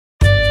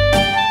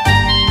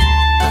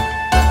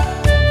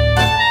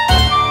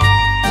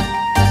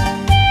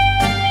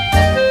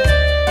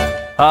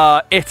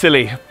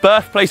Italy,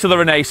 birthplace of the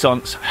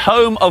Renaissance,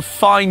 home of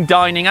fine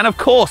dining, and of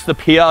course the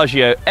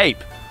Piaggio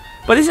ape.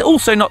 But is it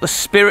also not the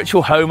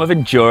spiritual home of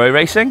enduro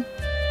racing?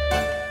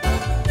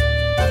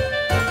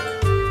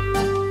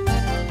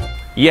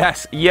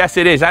 Yes,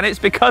 it is, and it's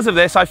because of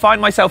this I find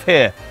myself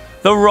here,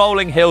 the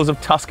rolling hills of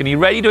Tuscany,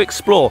 ready to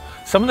explore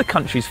some of the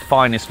country's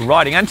finest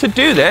riding. And to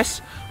do this,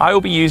 I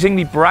will be using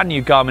the brand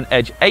new Garmin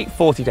Edge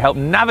 840 to help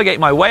navigate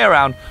my way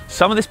around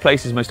some of this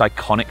place's most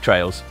iconic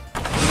trails.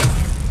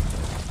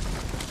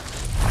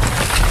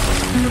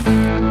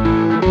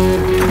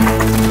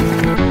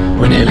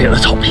 We're nearly at the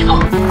top, people.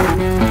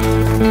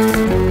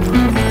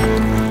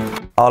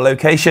 Our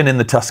location in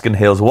the Tuscan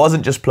hills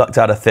wasn't just plucked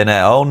out of thin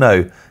air. Oh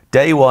no,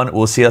 day one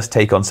will see us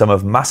take on some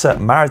of Massa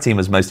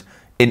Maritima's most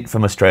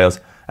infamous trails,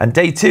 and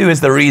day two is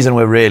the reason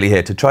we're really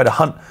here, to try to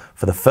hunt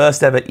for the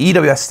first ever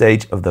EWS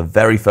stage of the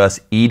very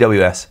first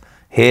EWS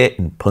here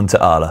in Punta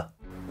Ala.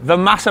 The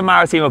Massa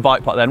Maritima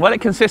bike park then, well,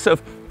 it consists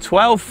of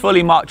 12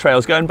 fully marked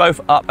trails going both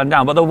up and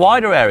down, but the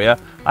wider area,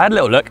 I had a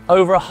little look,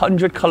 over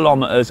 100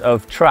 kilometers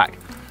of track.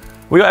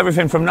 We got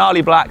everything from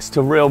gnarly blacks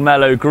to real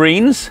mellow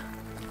greens.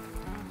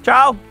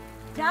 Ciao.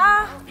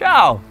 Ciao.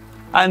 Ciao.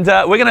 And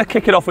we're gonna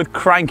kick it off with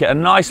Crank It, a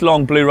nice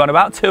long blue run,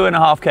 about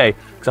 2.5K,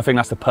 because I think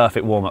that's the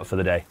perfect warm up for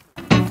the day.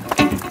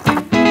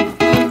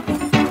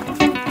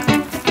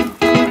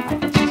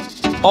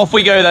 Off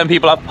we go then,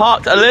 people. I've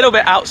parked a little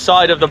bit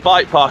outside of the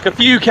bike park, a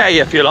few K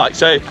if you like.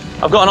 So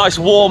I've got a nice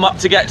warm up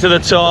to get to the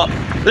top,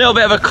 a little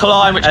bit of a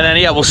climb, and then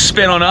yeah, we'll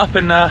spin on up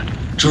and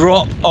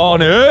drop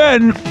on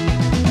in.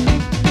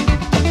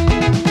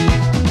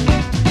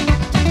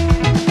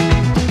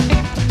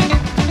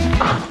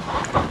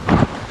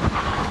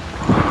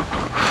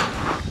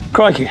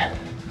 Crikey,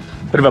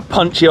 bit of a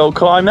punchy old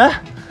climb there.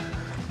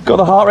 Got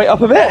the heart rate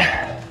up a bit.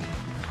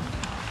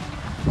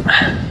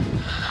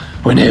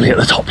 We're nearly at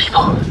the top,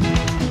 people.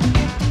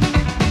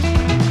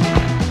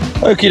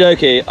 Okie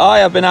dokie, I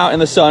have been out in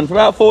the sun for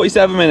about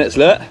 47 minutes,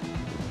 look.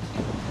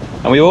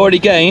 And we've already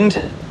gained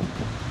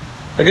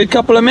a good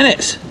couple of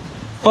minutes.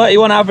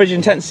 31 average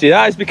intensity,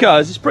 that is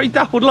because it's pretty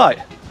dappled light.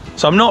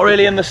 So I'm not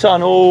really in the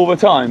sun all the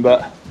time,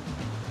 but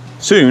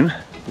soon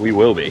we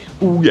will be.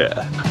 Ooh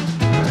yeah.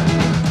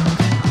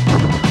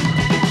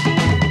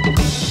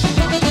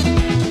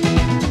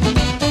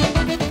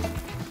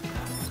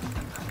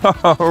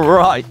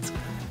 Right,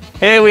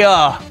 here we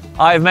are.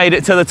 I've made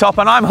it to the top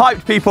and I'm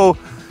hyped, people.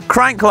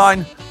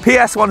 Crankline,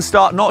 PS1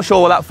 start, not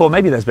sure what that's for.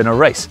 Maybe there's been a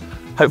race.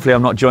 Hopefully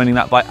I'm not joining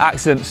that by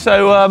accident.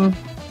 So, well,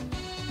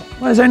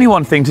 there's only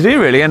one thing to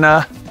do really, and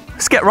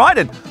let's get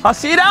riding. I'll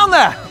see you down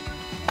there.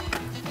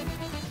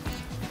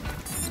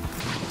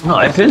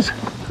 Oh, this is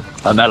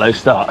a mellow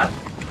start.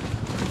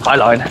 High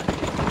line.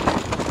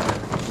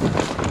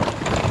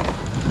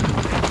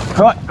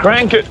 Right,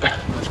 crank it,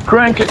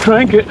 crank it,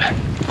 crank it.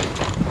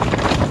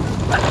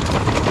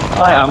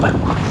 I am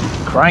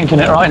cranking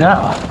it right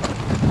now.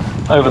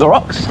 Over the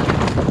rocks.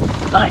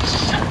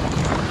 Nice.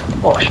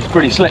 Oh, she's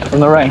pretty slick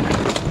from the rain.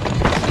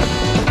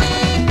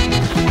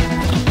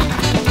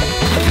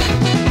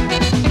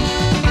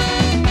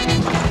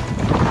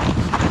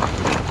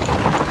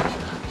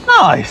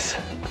 Nice.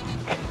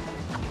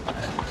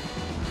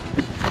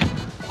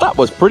 That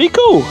was pretty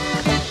cool.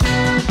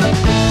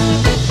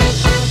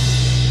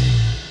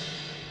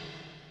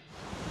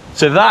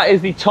 So that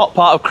is the top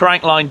part of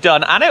Crankline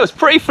done, and it was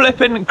pretty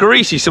flippin'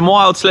 greasy, some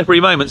wild slippery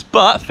moments,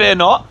 but fear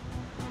not,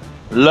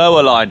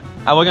 lower line.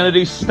 And we're gonna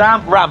do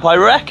stamp ramp. I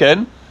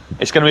reckon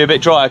it's gonna be a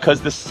bit drier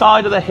because the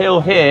side of the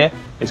hill here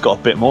has got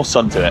a bit more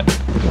sun to it.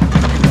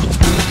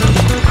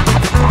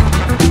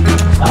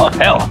 Oh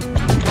hell.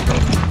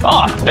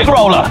 Ah, big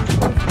roller.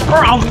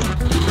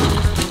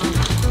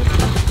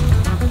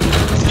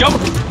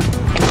 Jump.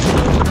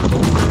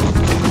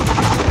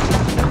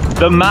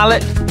 The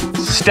mallet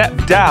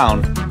stepped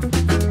down.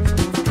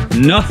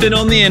 Nothing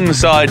on the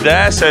inside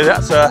there, so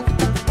that's a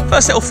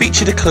first little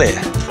feature to clear.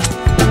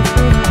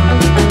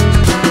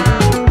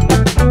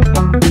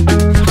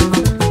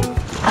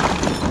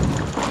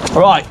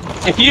 Right,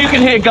 if you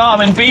can hear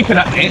Garmin beeping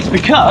at me, it's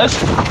because,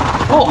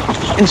 oh,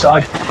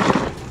 inside.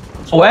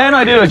 When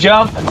I do a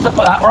jump and stuff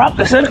like that, right,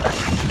 listen,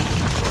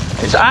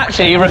 it's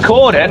actually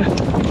recording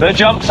the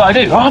jumps I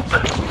do.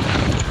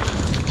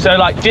 So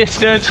like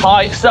distance,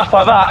 height, stuff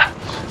like that.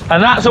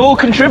 And that's all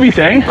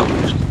contributing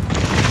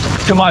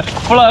to my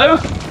flow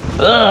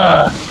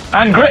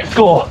and grit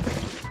score.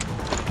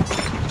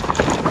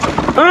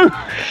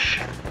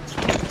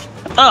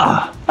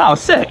 That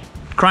was sick.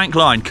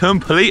 Crankline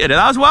completed it.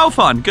 That was well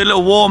fun. Good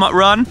little warm-up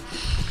run.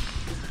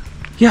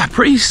 Yeah,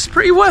 pretty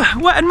wet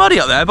and muddy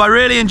up there, but I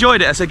really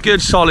enjoyed it. It's a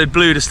good solid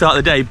blue to start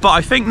the day. But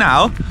I think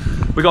now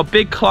we've got a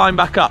big climb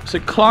back up. So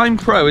Climb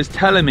Pro is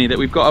telling me that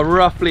we've got a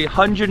roughly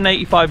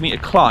 185 meter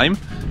climb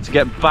to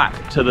get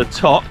back to the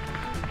top,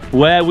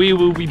 where we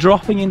will be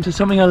dropping into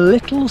something a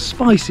little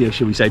spicier,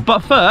 shall we say. But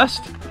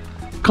first,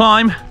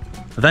 climb,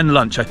 then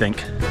lunch, I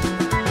think.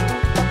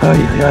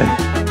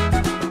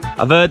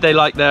 I've heard they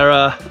like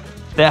their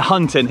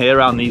hunting here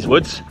around these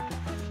woods,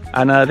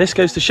 and this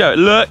goes to show it.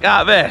 Look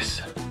at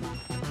this.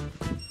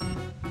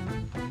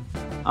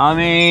 I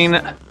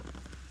mean,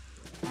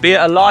 be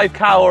it a live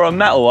cow or a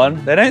metal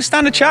one, they don't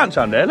stand a chance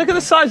around here. Look at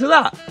the size of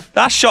that.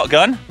 That's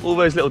shotgun, all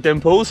those little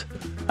dimples.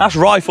 That's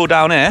rifle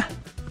down here.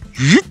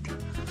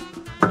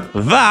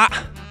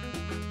 That,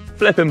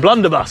 flipping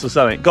blunderbuss or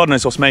something. God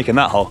knows what's making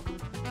that hole.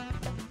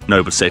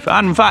 No, but safe.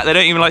 And in fact, they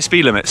don't even like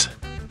speed limits.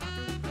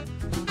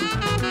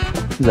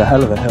 It's a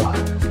hell of a hill.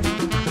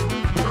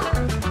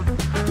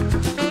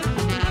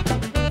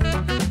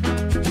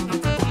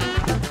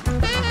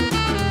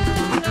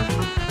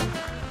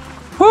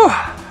 Whew.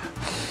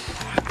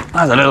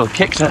 That's a little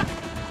kick to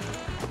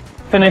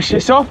finish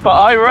this off, but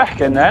I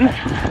reckon then.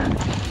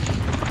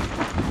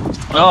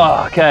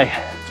 Oh, okay.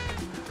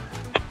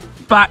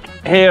 Back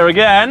here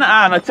again,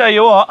 and I tell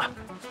you what,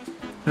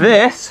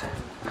 this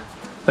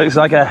looks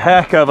like a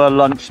heck of a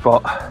lunch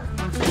spot.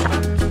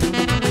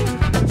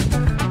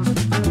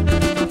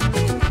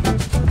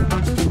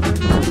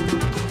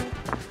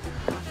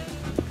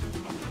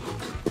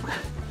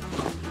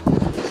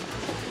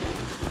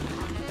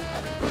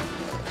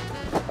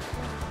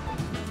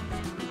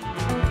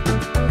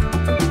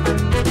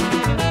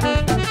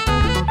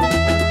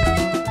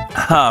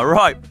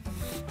 Right,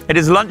 it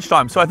is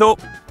lunchtime, so I thought,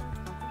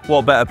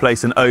 what better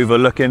place than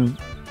overlooking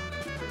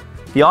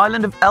the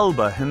island of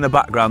Elba in the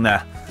background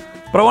there.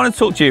 But I want to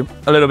talk to you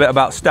a little bit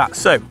about stats.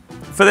 So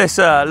for this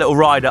little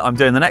ride that I'm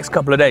doing the next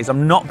couple of days,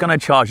 I'm not going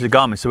to charge the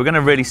Garmin, so we're going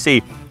to really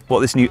see what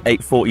this new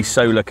 840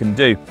 solar can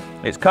do.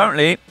 It's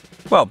currently,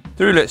 well,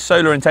 through its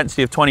solar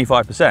intensity of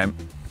 25%,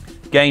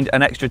 gained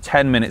an extra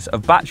 10 minutes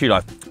of battery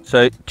life.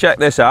 So check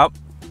this out,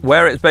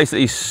 where it's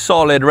basically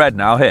solid red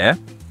now here,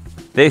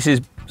 this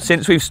is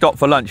since we've stopped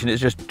for lunch and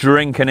it's just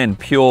drinking in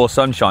pure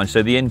sunshine.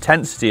 So the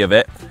intensity of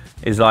it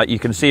is like, you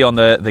can see on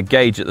the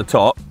gauge at the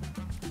top,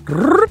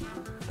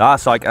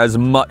 that's like as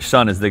much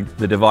sun as the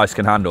device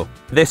can handle.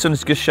 This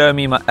one's just showing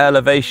me my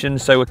elevation.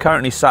 So we're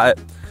currently sat at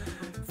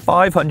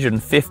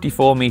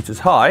 554 meters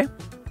high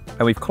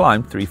and we've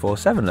climbed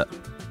 347, look.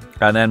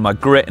 And then my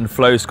grit and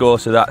flow score,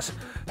 so that's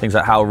things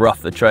like how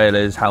rough the trail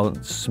is, how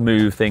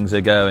smooth things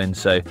are going.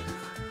 So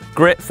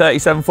grit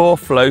 37.4,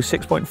 flow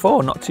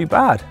 6.4, not too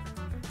bad.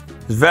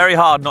 It's very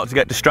hard not to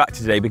get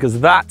distracted today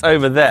because that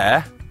over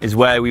there is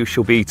where we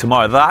shall be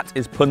tomorrow. That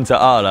is Punta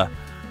Ala,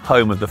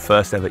 home of the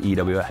first ever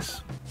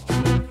EWS.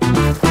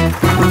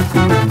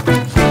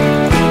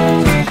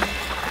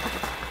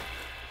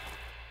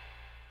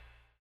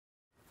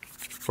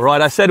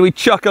 Right, I said we'd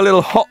chuck a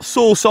little hot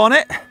sauce on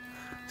it.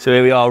 So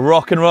here we are,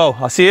 rock and roll.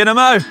 I'll see you in a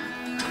mo.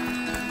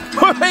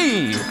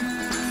 Hey!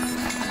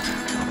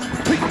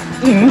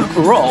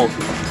 Roll.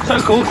 So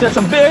cool, there's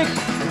some big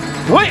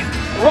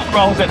rock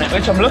rolls in it,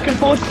 which I'm looking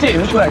forward to seeing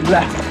which way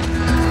left.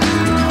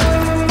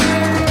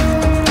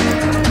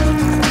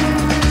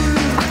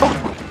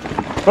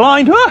 Oh,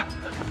 blind, huh?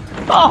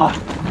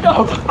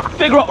 Oh,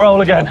 big rock roll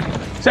again.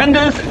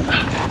 Senders.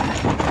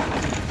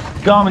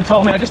 Garmin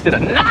told me I just did a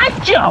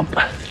nice jump.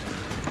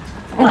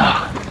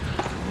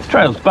 Oh, this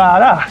trail's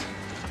badass.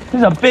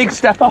 This is a big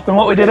step up in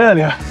what we did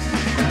earlier.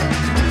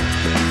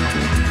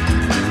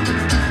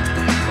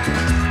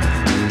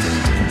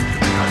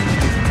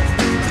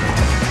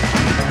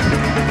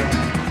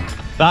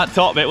 That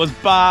top bit was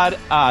bad.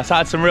 It's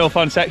had some real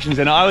fun sections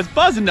in it. I was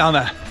buzzing down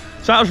there.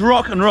 So that was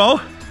rock and roll.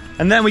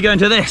 And then we go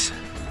into this.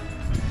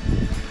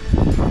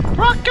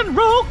 Rock and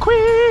roll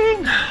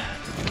queen.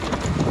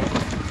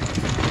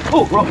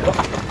 Oh, rock.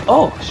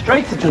 Oh,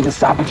 straight into the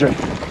savagery.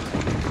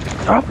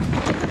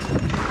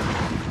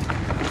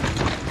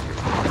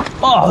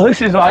 Oh,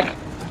 this is like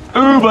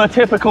uber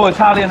typical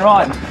Italian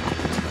ride.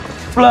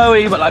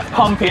 Flowy, but like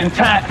pumpy and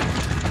tech.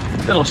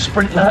 Little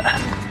sprintlet.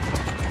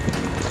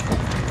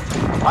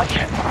 Like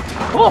it.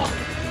 Oh,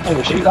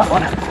 overshoot that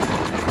one.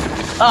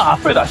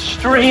 Through the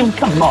stream,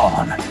 come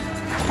on. I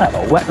have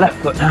a wet left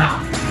foot now.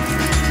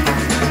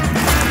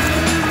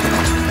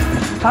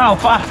 How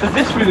fast is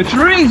this through the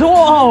trees?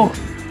 Whoa!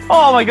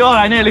 Oh my god,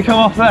 I nearly come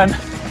off then.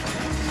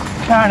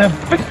 Carrying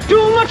a bit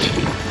too much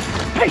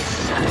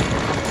pace.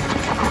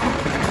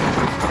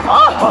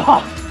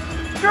 Oh,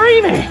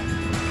 dreamy.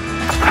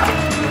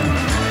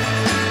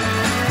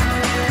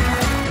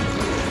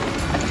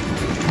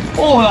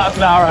 Oh, that's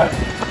narrow.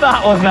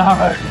 That was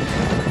narrow.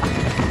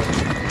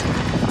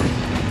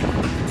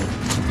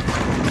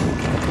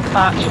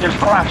 That actually just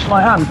crashed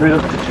my hand through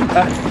the picture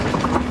there.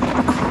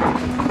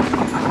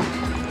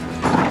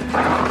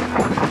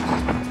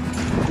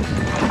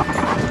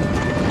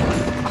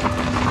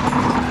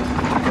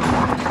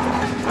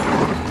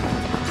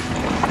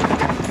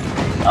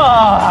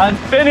 Ah, and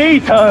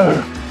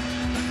finito!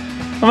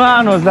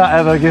 Man, was that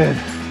ever good.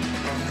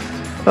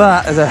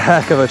 That is a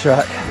heck of a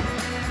track.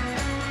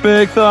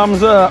 Big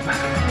thumbs up.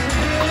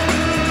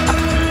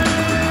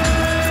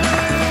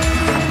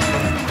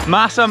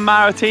 Massa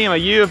Maritima,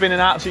 you have been an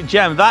absolute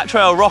gem. That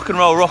trail, rock and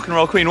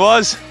roll queen,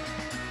 was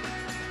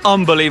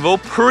unbelievable,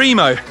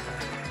 primo.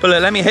 But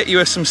look, let me hit you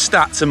with some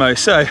stats, Mo.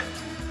 So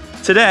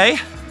today,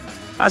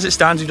 as it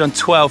stands, we've done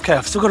 12K.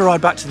 I've still got to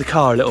ride back to the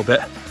car a little bit.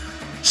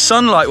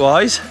 Sunlight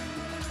wise,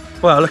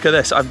 well, look at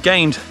this. I've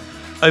gained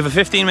over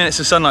 15 minutes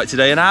of sunlight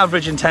today, an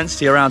average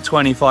intensity around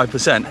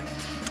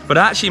 25%. But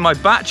actually my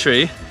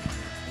battery,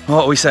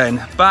 what are we saying?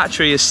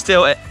 Battery is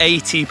still at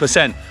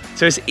 80%.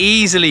 So it's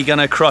easily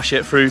gonna crush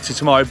it through to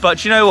tomorrow.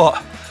 But you know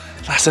what?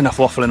 That's enough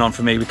waffling on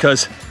for me,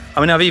 because I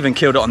mean, I've even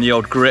killed it on the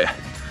old grit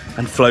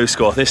and flow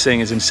score. This thing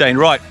is insane.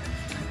 Right,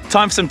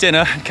 time for some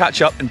dinner and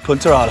catch up in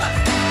Punta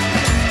Ala.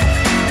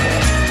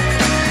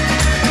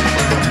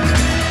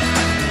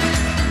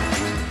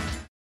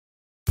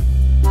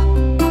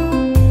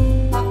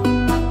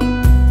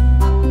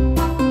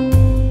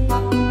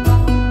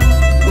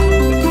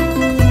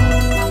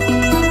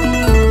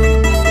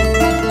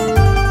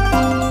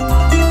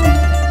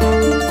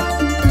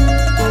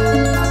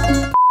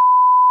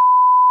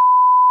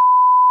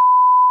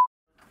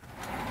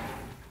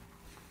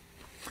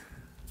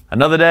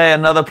 Another day,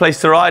 another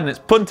place to ride, and it's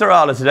Punta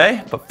Ala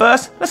today. But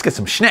first, let's get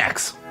some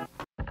snacks.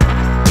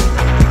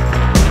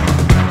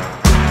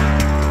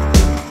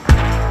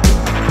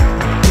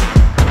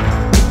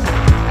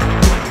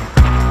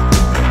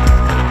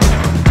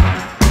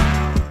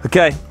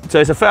 Okay,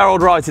 so it's a fair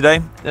old ride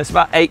today. It's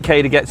about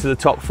 8K to get to the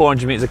top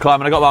 400 meters of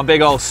climb, and I got my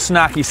big old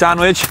snacky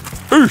sandwich.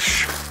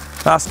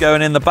 Oosh! That's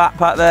going in the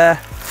backpack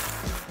there.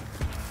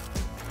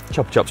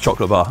 Chop Chops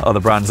chocolate bar, other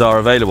brands are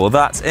available.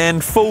 That's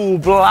in full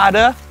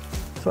bladder.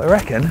 So I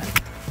reckon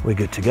we're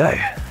good to go.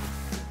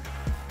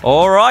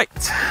 All right,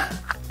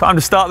 time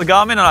to start the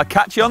Garmin, and I'll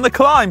catch you on the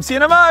climb. See you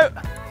in a mo.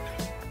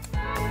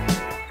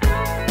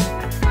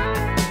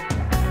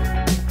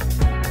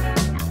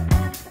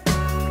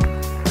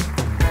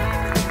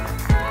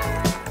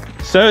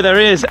 So there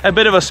is a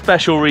bit of a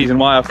special reason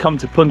why I've come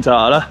to Punta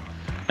Ala,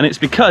 and it's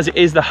because it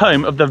is the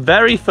home of the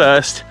very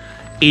first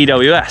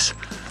EWS.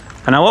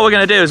 And now what we're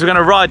gonna do is we're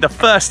gonna ride the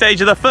first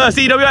stage of the first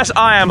EWS.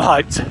 I am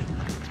hyped.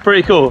 It's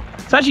pretty cool.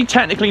 It's actually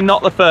technically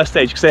not the first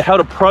stage, because they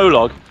held a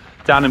prologue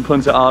down in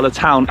Punta Ala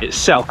town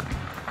itself.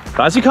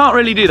 But as you can't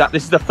really do that,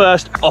 this is the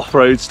first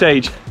off-road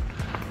stage.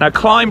 Now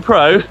Climb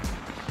Pro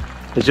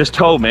has just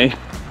told me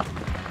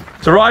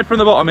to ride from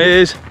the bottom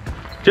is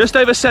just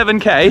over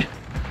 7K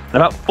and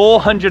about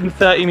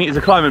 430 meters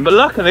of climbing. But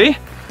luckily,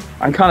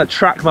 I can kind of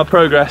track my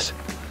progress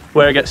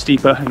where it gets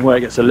steeper and where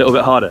it gets a little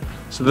bit harder.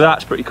 So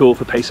that's pretty cool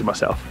for pacing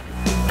myself.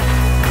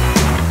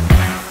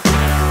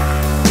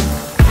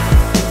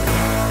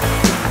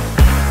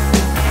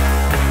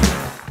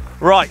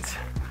 Right,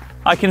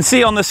 I can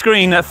see on the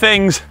screen that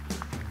things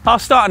are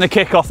starting to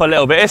kick off a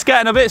little bit. It's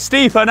getting a bit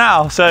steeper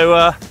now,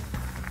 so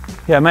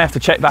yeah, I may have to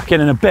check back in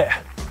a bit. I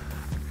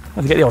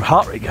have to get the old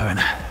heart rate going.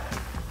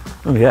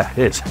 Oh yeah,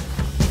 it is.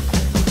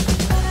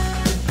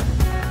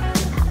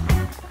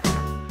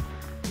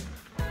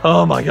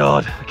 Oh my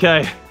God,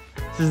 okay.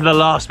 This is the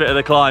last bit of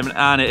the climb,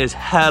 and it is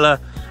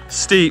hella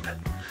steep.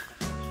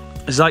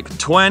 It's like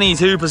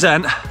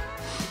 22%,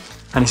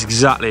 and it's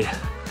exactly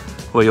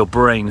where your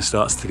brain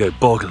starts to go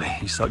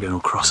boggly. You start going all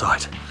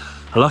cross-eyed.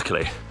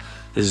 Luckily,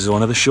 this is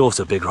one of the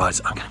shorter big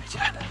rides I'm going to be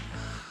doing.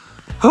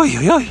 Oi,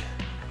 oi, oi.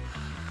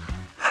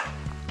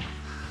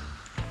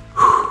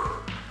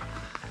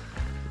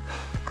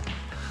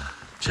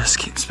 Just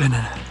keep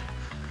spinning.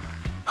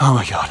 Oh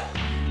my God.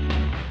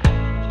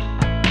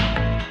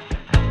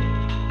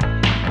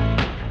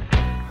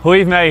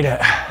 We've made it.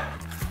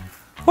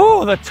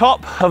 Oh, the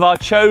top of our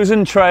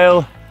chosen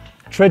trail,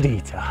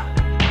 Tradita.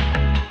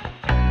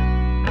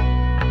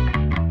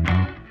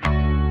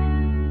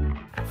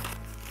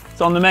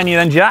 On the menu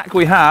then, Jack,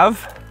 we have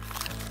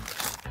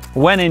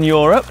when in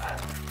Europe,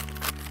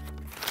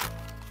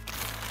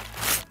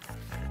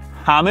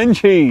 ham and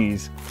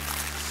cheese,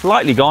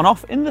 slightly gone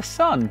off in the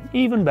sun,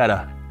 even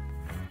better.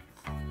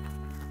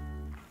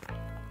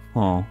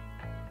 Oh,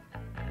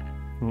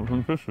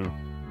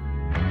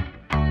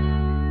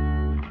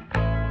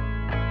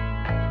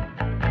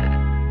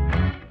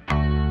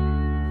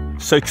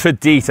 so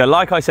Tradita,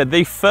 like I said,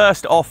 the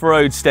first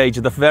off-road stage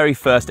of the very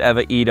first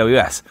ever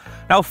EWS.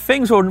 Now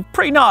things were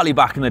pretty gnarly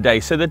back in the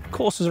day, so the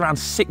course was around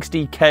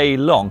 60K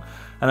long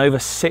and over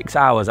 6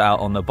 hours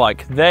out on the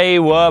bike. They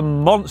were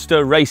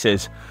monster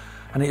races,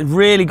 and it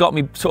really got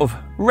me sort of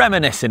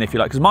reminiscing, if you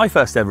like, because my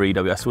first ever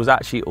EWS was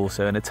actually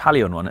also an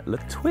Italian one at La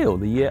Tuile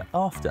the year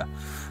after.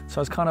 So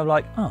I was kind of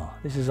like, oh,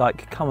 this is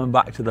like coming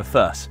back to the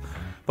first.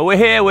 But we're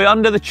here, we're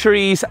under the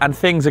trees, and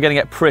things are going to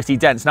get pretty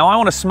dense. Now I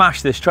want to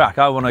smash this track,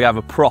 I want to have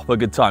a proper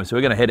good time, so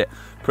we're going to hit it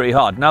pretty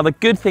hard. Now the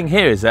good thing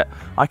here is that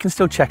I can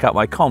still check out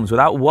my comms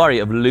without worry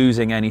of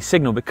losing any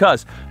signal,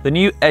 because the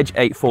new Edge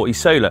 840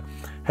 Solar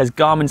has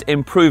Garmin's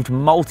improved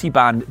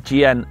multi-band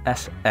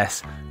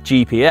GNSS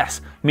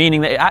GPS,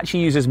 meaning that it actually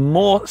uses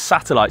more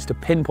satellites to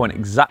pinpoint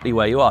exactly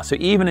where you are. So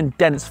even in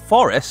dense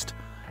forest,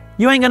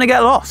 you ain't going to get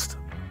lost.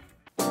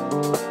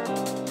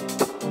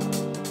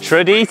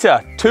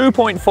 Tradita,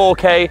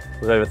 2.4K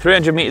with over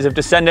 300 meters of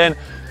descending.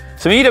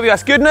 Some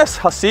EWS goodness,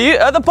 I'll see you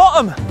at the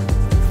bottom.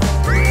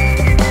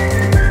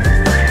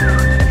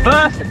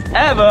 First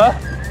ever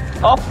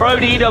off-road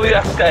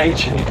EWS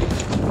stage.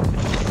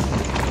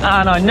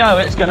 And I know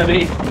it's gonna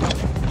be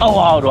a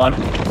wild one.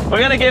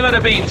 We're gonna give it a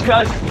beat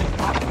because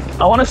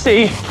I wanna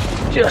see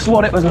just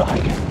what it was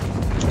like.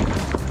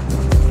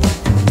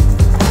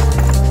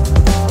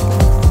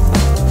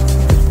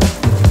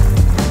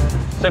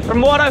 So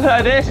from what I've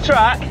heard, this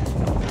track,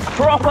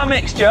 proper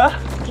mixture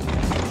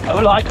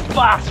of like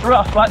fast,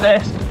 rough like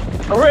this,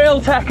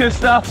 real Tekka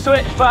stuff,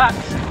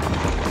 switchbacks,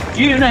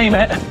 you name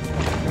it,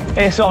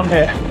 it's on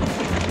here.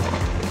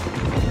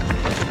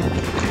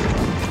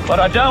 But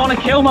I don't want to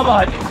kill my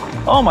bike.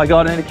 Oh my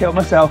God, I nearly killed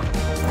myself.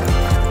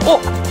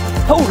 Oh,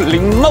 holy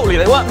moly,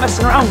 they weren't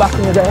messing around back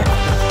in the day.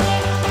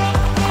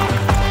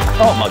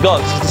 Oh my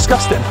God, this is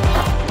disgusting.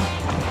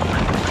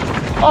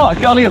 Oh, a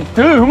gully of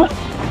doom.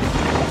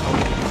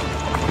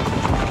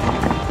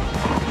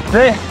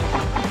 This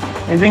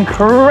is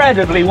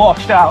incredibly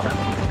washed out.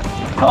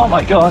 Oh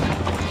my God.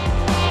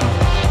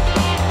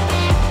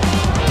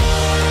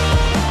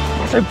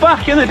 So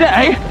back in the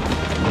day,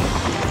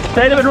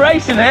 they'd have been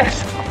racing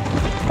this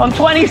on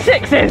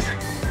 26s.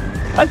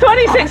 A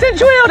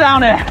 26-inch wheel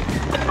down here.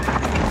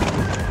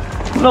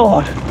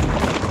 Lord.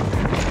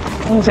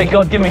 I'm gonna say,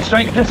 God, give me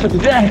strength just for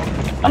today.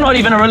 I'm not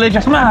even a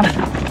religious man.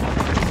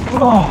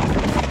 Oh.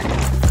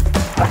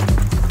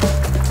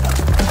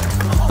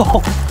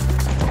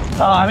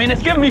 Oh, I mean,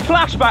 it's given me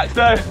flashbacks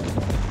though.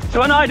 So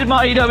when I did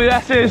my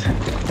EWSs,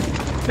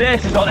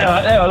 this is what they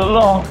were. They were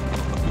long,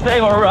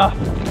 they were rough,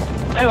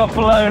 they were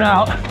blown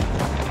out,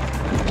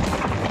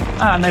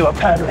 and they were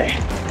pedally.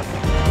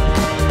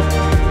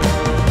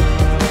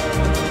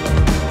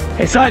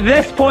 It's like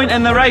this point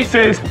in the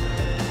races,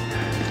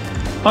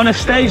 on a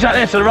stage like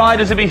this, the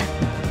riders would be,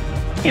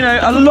 you know,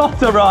 a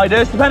lot of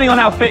riders, depending on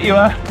how fit you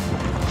are,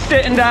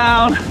 sitting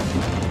down,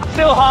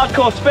 still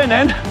hardcore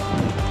spinning.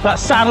 That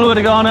saddle would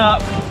have gone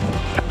up.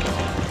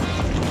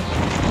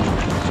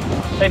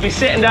 They'd be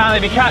sitting down,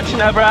 they'd be catching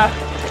their breath,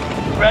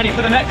 ready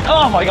for the next,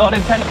 oh my God,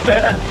 intense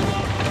bit.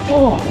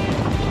 Oh.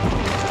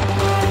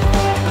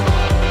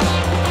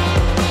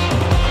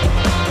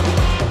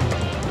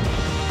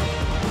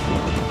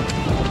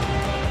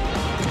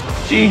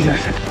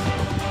 Jesus,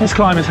 this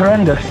climb is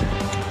horrendous.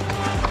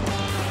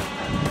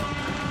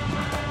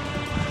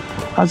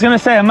 I was gonna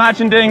say,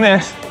 imagine doing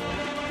this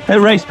at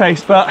race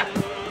pace, but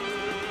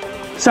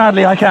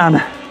sadly I can.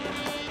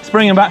 It's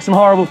bringing back some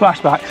horrible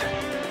flashbacks.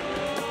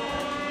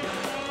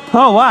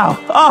 Oh wow,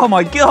 oh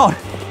my God.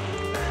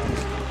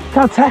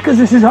 How Tekka's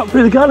this is up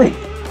through the gully.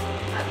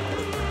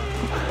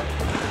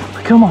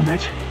 Come on,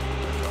 Edge.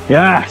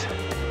 Yes.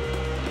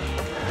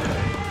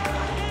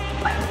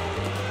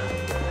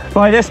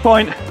 By this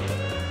point,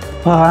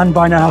 and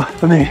by now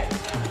for me,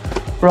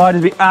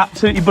 riders be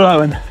absolutely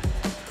blowing.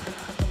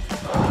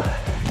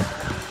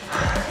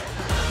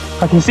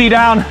 I can see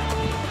down,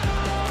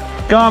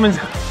 Garmin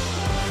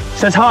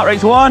says heart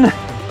rate's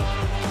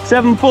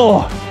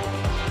 174.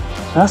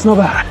 That's not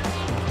bad.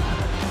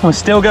 I'm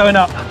still going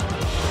up.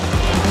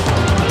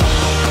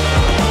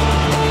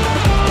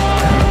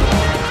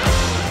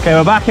 Okay,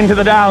 we're back into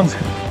the downs.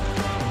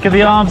 Give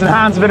the arms and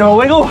hands a bit of a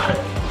wiggle.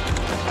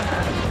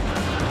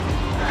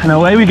 And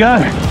away we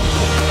go.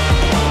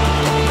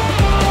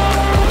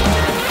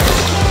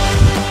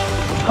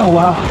 Oh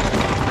wow.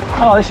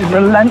 Oh, this is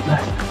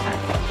relentless.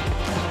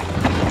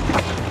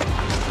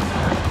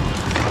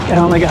 Get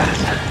on the gas.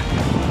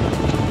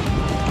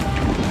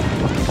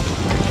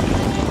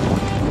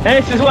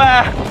 This is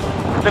where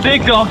the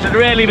big dogs would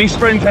really be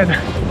sprinting.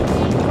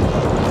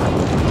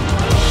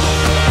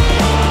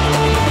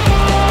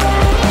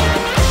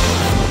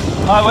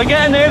 Alright, we're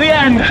getting near the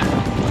end.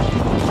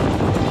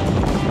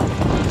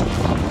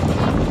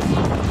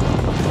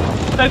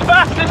 The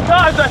fastest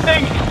times, I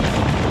think,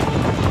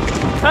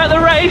 at the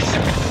race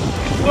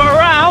were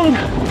around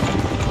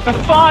the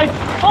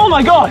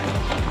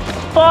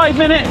 5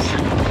 minutes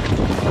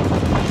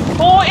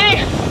 40,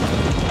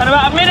 and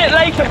about a minute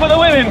later for the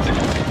women's.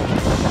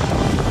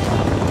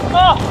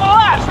 Oh,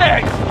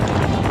 plastic!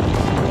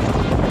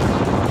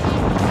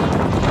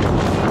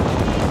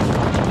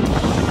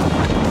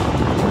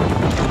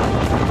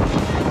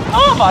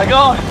 Oh my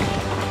God!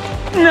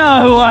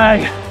 No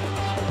way!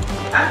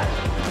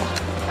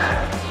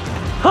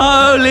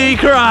 Holy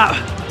crap!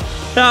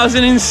 That was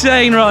an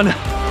insane run.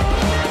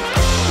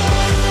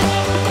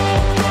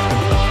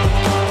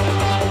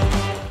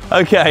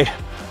 Okay,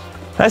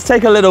 let's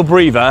take a little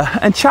breather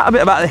and chat a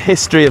bit about the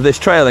history of this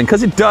trail then,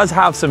 because it does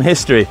have some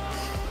history.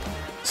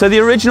 So the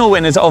original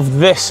winners of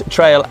this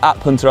trail at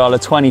Punta Ala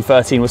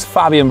 2013 was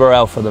Fabian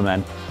Borel for the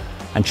men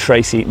and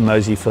Tracy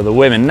Mosey for the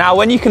women. Now,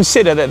 when you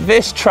consider that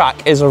this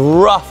track is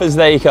rough as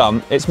they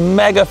come, it's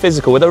mega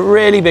physical with a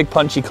really big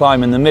punchy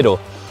climb in the middle,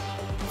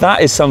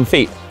 that is some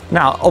feat.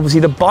 Now,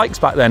 obviously the bikes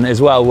back then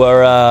as well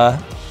were,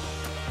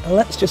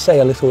 let's just say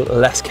a little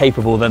less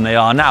capable than they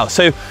are now.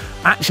 So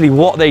actually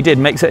what they did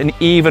makes it an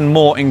even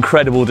more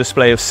incredible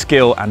display of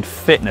skill and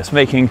fitness,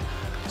 making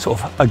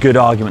sort of a good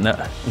argument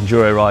that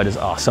enduro riders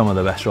are some of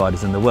the best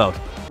riders in the world.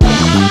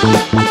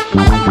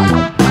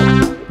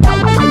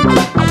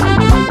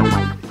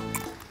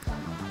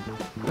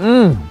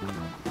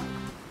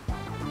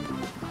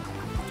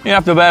 You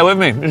have to bear with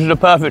me. This is a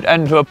perfect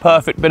end to a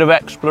perfect bit of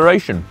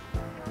exploration.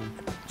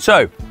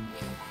 So,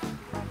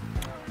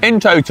 in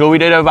total, we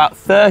did about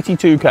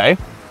 32K,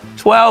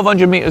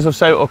 1,200 meters or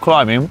so of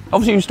climbing.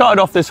 Obviously, we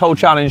started off this whole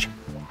challenge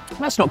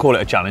let's not call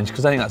it a challenge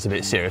because I think that's a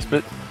bit serious,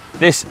 but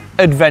this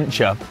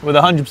adventure with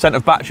 100%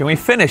 of battery, and we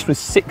finished with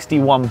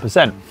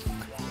 61%,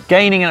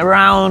 gaining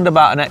around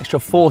about an extra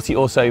 40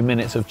 or so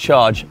minutes of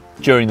charge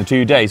during the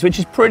 2 days, which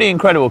is pretty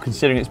incredible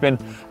considering it's been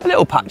a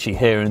little patchy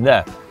here and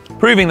there,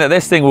 proving that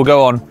this thing will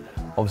go on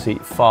obviously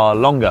far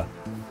longer.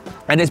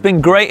 And it's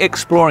been great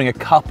exploring a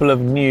couple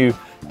of new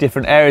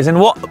different areas, and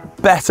what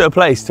better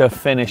place to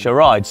finish a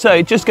ride. So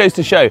it just goes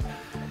to show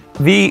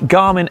the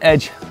Garmin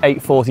Edge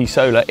 840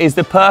 Solar is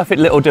the perfect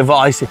little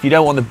device if you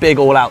don't want the big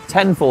all-out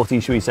 1040,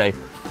 should we say,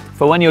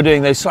 for when you're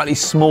doing those slightly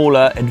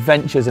smaller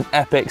adventures and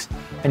epics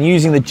and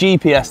using the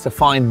GPS to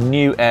find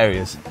new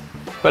areas.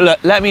 But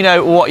look, let me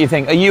know what you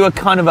think. Are you a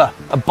kind of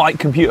a bike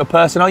computer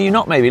person? Are you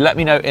not maybe? Let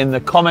me know in the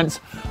comments.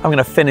 I'm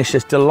gonna finish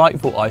this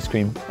delightful ice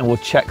cream and we'll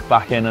check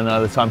back in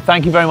another time.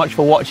 Thank you very much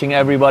for watching,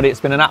 everybody.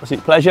 It's been an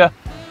absolute pleasure,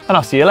 and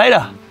I'll see you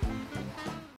later.